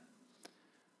doing that?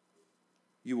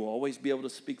 You will always be able to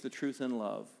speak the truth in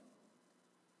love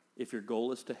if your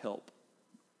goal is to help,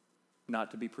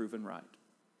 not to be proven right.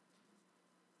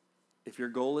 If your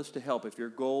goal is to help, if your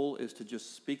goal is to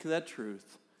just speak that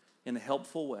truth in a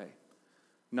helpful way,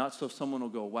 not so someone will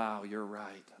go, wow, you're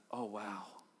right. Oh, wow.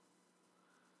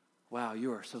 Wow,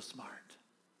 you are so smart.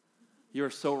 You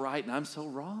are so right and I'm so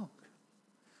wrong.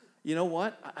 You know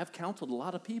what? I've counseled a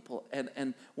lot of people,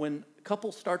 and when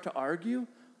couples start to argue,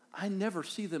 I never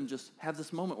see them just have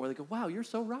this moment where they go, wow, you're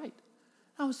so right.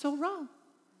 I was so wrong.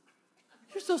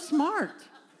 You're so smart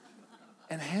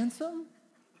and handsome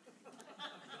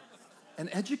and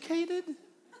educated.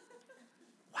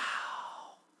 Wow,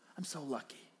 I'm so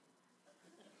lucky.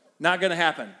 Not going to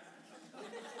happen.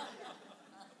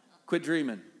 Quit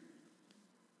dreaming.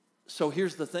 So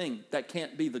here's the thing. That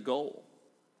can't be the goal.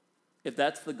 If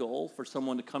that's the goal, for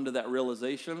someone to come to that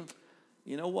realization,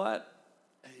 you know what?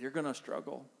 You're going to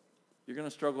struggle. You're going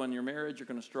to struggle in your marriage. You're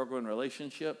going to struggle in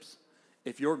relationships.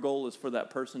 If your goal is for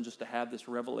that person just to have this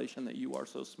revelation that you are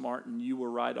so smart and you were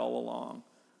right all along,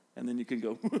 and then you can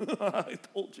go, I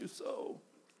told you so.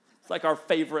 It's like our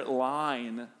favorite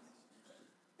line,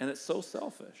 and it's so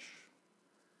selfish.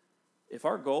 If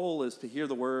our goal is to hear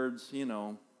the words,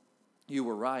 you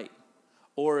were right,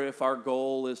 or if our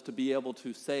goal is to be able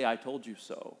to say, I told you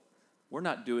so, we're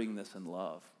not doing this in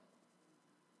love.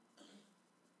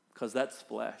 Because that's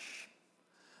flesh.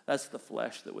 That's the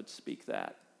flesh that would speak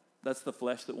that. That's the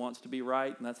flesh that wants to be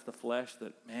right, and that's the flesh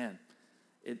that, man,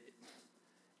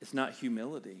 it's not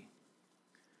humility.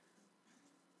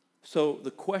 So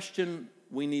the question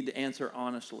we need to answer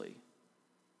honestly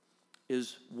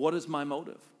is, what is my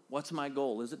motive? What's my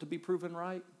goal? Is it to be proven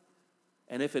right?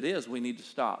 And if it is, we need to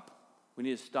stop. We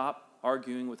need to stop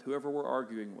arguing with whoever we're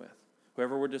arguing with,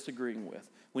 whoever we're disagreeing with.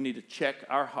 We need to check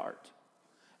our heart.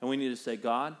 And we need to say,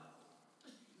 God,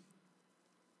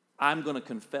 I'm going to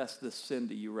confess this sin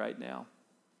to you right now.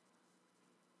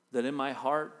 That in my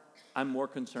heart, I'm more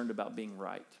concerned about being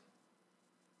right.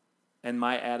 And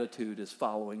my attitude is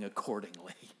following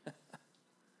accordingly.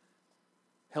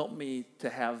 Help me to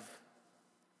have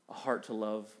a heart to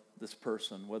love this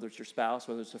person, whether it's your spouse,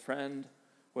 whether it's a friend,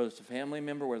 whether it's a family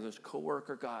member, whether it's a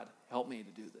coworker. God, help me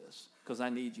to do this because I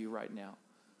need you right now.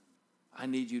 I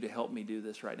need you to help me do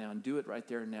this right now and do it right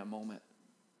there in that moment.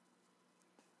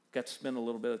 Got to spend a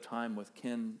little bit of time with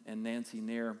Ken and Nancy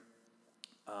Nair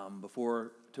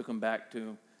before I took them back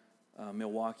to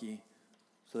Milwaukee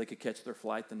so they could catch their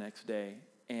flight the next day.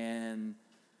 And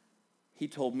he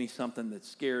told me something that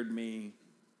scared me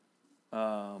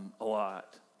a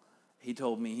lot. He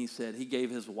told me, he said he gave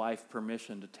his wife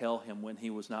permission to tell him when he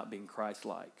was not being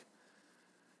Christ-like.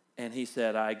 And he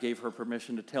said, I gave her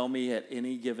permission to tell me at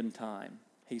any given time.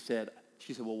 She said,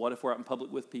 well, what if we're out in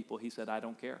public with people? He said, I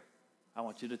don't care. I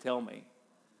want you to tell me.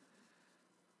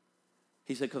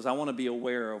 He said, because I want to be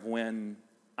aware of when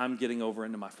I'm getting over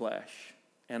into my flesh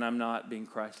and I'm not being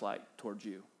Christ-like towards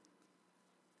you.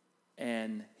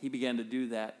 And he began to do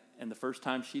that. And the first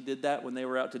time she did that when they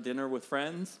were out to dinner with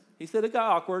friends, he said it got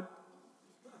awkward.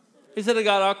 He said it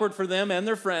got awkward for them and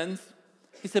their friends.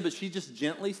 He said, but she just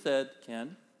gently said,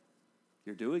 Ken,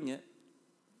 you're doing it.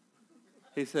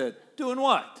 He said, doing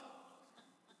what?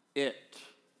 It.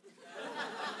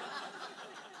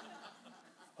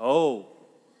 Oh,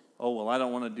 well, I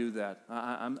don't want to do that.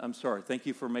 I'm sorry. Thank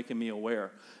you for making me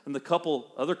aware. And the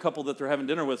other couple that they're having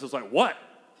dinner with is like, what?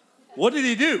 What did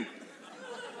he do?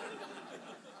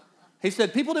 He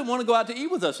said, people didn't want to go out to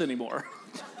eat with us anymore.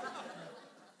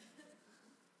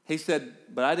 He said,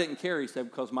 but I didn't care, he said,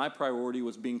 because my priority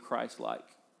was being Christ-like.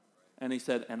 And he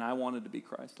said, and I wanted to be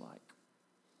Christ-like.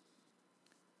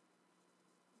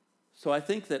 So I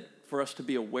think that for us to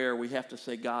be aware, we have to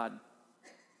say, God,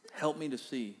 help me to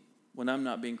see when I'm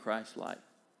not being Christ-like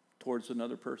towards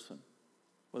another person,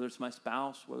 whether it's my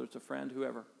spouse, whether it's a friend,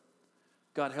 whoever.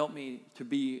 God, help me to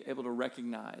be able to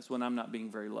recognize when I'm not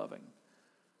being very loving.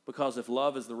 Because if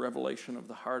love is the revelation of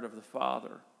the heart of the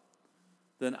Father,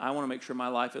 then I want to make sure my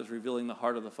life is revealing the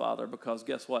heart of the Father, because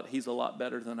guess what? He's a lot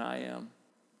better than I am.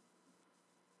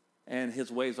 And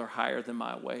his ways are higher than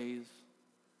my ways.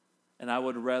 And I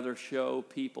would rather show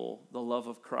people the love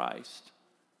of Christ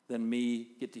than me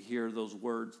get to hear those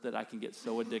words that I can get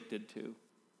so addicted to.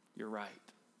 You're right.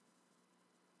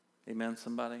 Amen,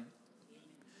 somebody?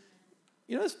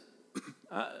 You know,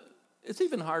 it's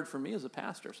even hard for me as a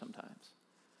pastor sometimes.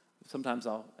 Sometimes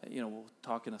we'll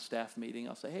talk in a staff meeting.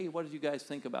 I'll say, hey, what did you guys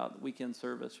think about the weekend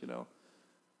service, And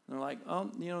they're like,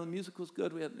 the music was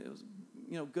good. It was,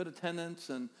 good attendance,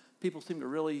 and people seemed to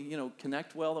really,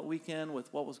 connect well that weekend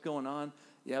with what was going on.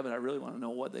 Yeah, but I really want to know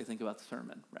what they think about the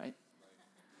sermon, right?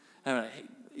 And I'm like,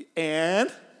 hey,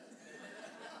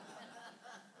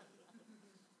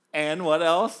 and what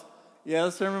else? Yeah,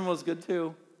 the sermon was good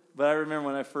too. But I remember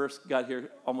when I first got here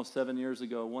almost 7 years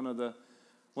ago, one of the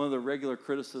regular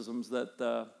criticisms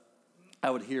that I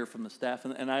would hear from the staff,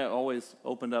 and I always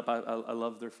opened up. I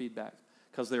love their feedback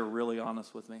because they were really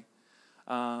honest with me.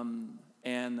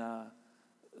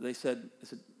 They said,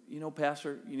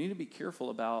 Pastor, you need to be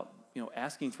careful about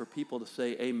asking for people to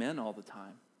say amen all the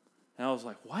time. And I was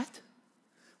like, what?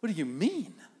 What do you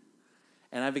mean?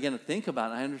 And I began to think about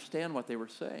it, and I understand what they were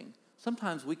saying.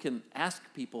 Sometimes we can ask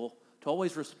people to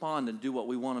always respond and do what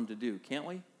we want them to do, can't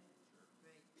we?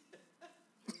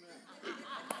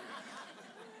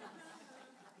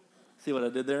 See what I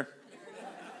did there?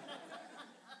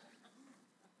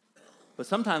 But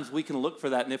sometimes we can look for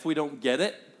that, and if we don't get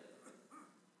it,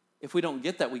 we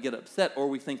get upset, or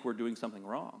we think we're doing something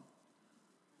wrong.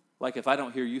 Like if I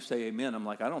don't hear you say amen, I'm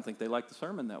like, I don't think they like the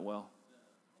sermon that well.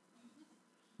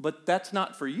 But that's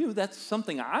not for you. That's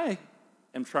something I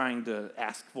am trying to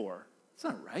ask for. It's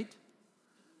not right.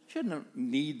 You shouldn't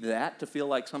need that to feel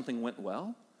like something went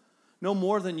well. No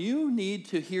more than you need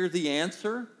to hear the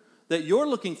answer that you're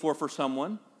looking for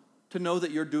someone to know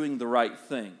that you're doing the right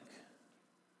thing.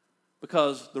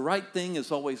 Because the right thing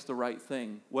is always the right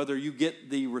thing, whether you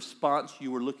get the response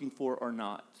you were looking for or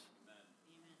not.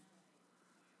 Amen.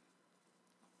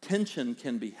 Tension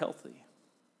can be healthy.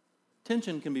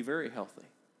 Tension can be very healthy.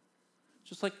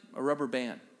 Just like a rubber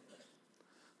band.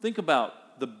 Think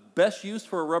about the best use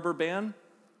for a rubber band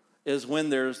is when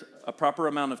there's a proper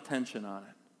amount of tension on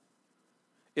it.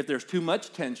 If there's too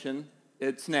much tension,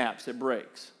 it snaps, it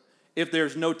breaks. If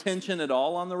there's no tension at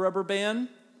all on the rubber band,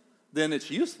 then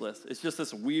it's useless. It's just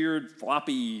this weird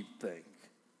floppy thing.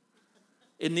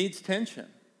 It needs tension.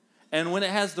 And when it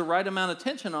has the right amount of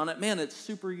tension on it, man, it's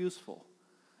super useful.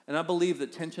 And I believe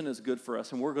that tension is good for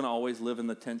us, and we're going to always live in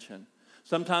the tension.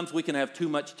 Sometimes we can have too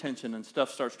much tension and stuff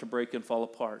starts to break and fall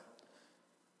apart.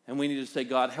 And we need to say,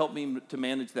 God, help me to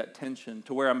manage that tension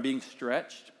to where I'm being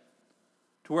stretched,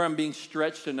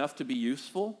 enough to be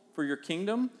useful for your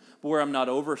kingdom, but where I'm not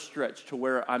overstretched to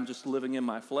where I'm just living in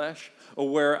my flesh, or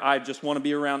where I just want to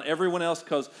be around everyone else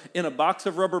because in a box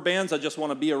of rubber bands, I just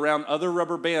want to be around other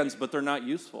rubber bands, but they're not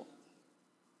useful.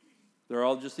 They're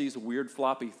all just these weird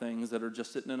floppy things that are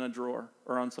just sitting in a drawer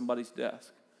or on somebody's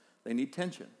desk. They need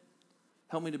tension.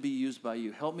 Help me to be used by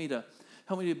you. Help me to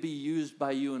be used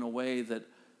by you in a way that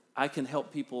I can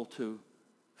help people to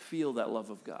feel that love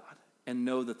of God and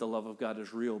know that the love of God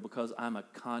is real because I'm a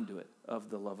conduit of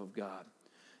the love of God.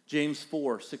 James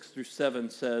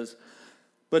 4:6-7 says,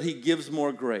 but he gives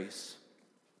more grace.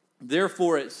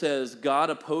 Therefore it says, God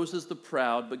opposes the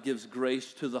proud but gives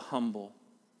grace to the humble.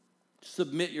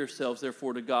 Submit yourselves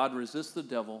therefore to God, resist the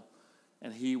devil,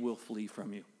 and he will flee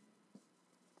from you.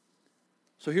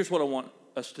 So here's what I want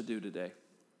us to do today.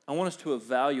 I want us to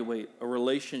evaluate a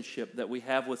relationship that we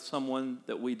have with someone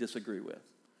that we disagree with.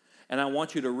 And I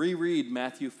want you to reread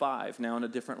Matthew 5 now in a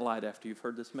different light after you've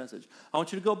heard this message. I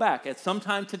want you to go back at some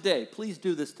time today. Please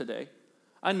do this today.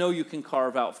 I know you can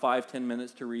carve out 5-10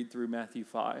 minutes to read through Matthew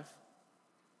 5.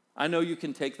 I know you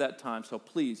can take that time, so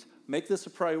please make this a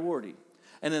priority.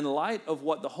 And in light of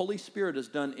what the Holy Spirit has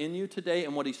done in you today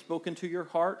and what he's spoken to your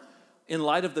heart, in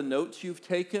light of the notes you've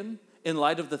taken, in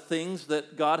light of the things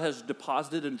that God has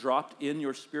deposited and dropped in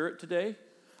your spirit today,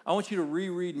 I want you to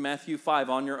reread Matthew 5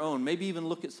 on your own. Maybe even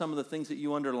look at some of the things that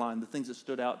you underlined, the things that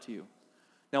stood out to you.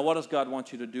 Now, what does God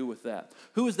want you to do with that?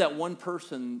 Who is that one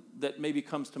person that maybe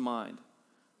comes to mind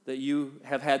that you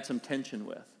have had some tension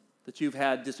with, that you've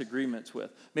had disagreements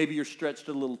with? Maybe you're stretched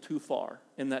a little too far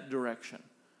in that direction.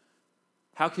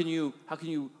 How can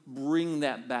you bring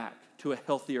that back to a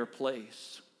healthier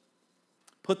place?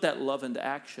 Put that love into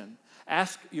action.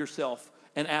 Ask yourself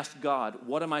and ask God,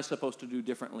 what am I supposed to do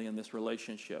differently in this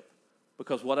relationship?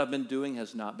 Because what I've been doing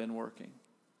has not been working.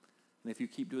 And if you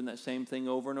keep doing that same thing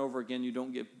over and over again, you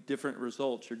don't get different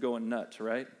results. You're going nuts,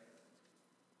 right?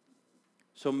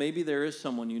 So maybe there is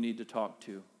someone you need to talk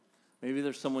to. Maybe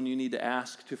there's someone you need to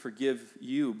ask to forgive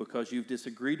you because you've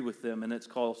disagreed with them, and it's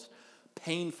caused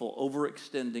painful,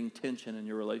 overextending tension in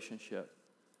your relationship.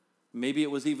 Maybe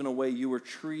it was even a way you were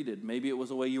treated. Maybe it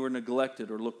was a way you were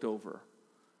neglected or looked over.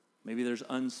 Maybe there's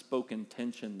unspoken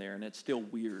tension there, and it's still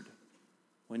weird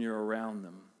when you're around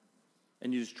them.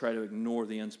 And you just try to ignore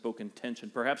the unspoken tension.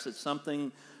 Perhaps it's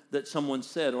something that someone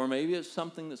said, or maybe it's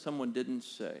something that someone didn't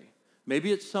say.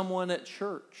 Maybe it's someone at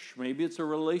church. Maybe it's a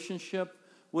relationship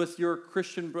with your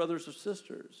Christian brothers or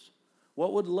sisters.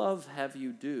 What would love have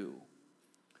you do?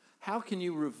 How can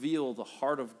you reveal the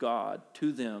heart of God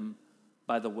to them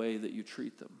by the way that you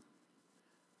treat them?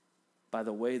 By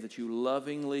the way that you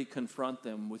lovingly confront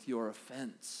them with your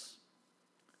offense?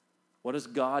 What is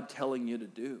God telling you to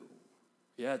do?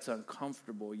 Yeah, it's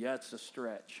uncomfortable. Yeah, it's a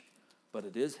stretch. But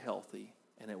it is healthy,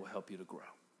 and it will help you to grow.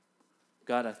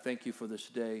 God, I thank you for this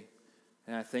day,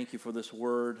 and I thank you for this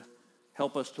word.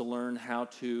 Help us to learn how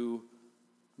to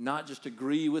not just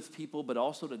agree with people, but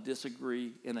also to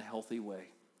disagree in a healthy way,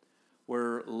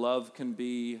 where love can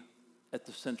be at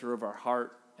the center of our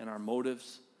heart and our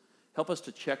motives. Help us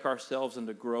to check ourselves and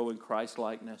to grow in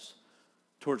Christ-likeness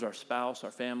towards our spouse,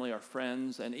 our family, our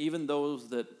friends, and even those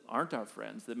that aren't our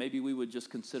friends, that maybe we would just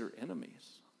consider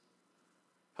enemies.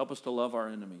 Help us to love our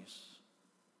enemies.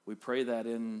 We pray that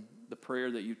in the prayer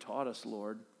that you taught us,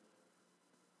 Lord.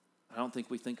 I don't think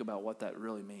we think about what that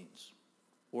really means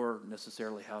or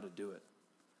necessarily how to do it.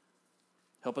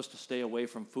 Help us to stay away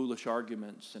from foolish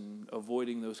arguments and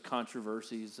avoiding those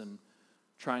controversies and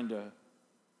trying to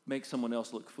make someone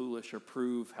else look foolish or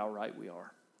prove how right we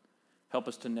are. Help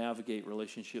us to navigate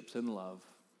relationships in love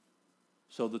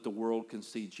so that the world can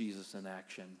see Jesus in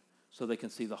action, so they can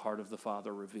see the heart of the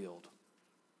Father revealed.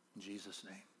 In Jesus'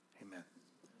 name, amen.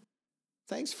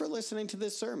 Thanks for listening to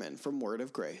this sermon from Word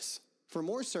of Grace. For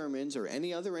more sermons or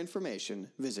any other information,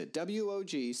 visit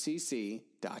WOGCC.com.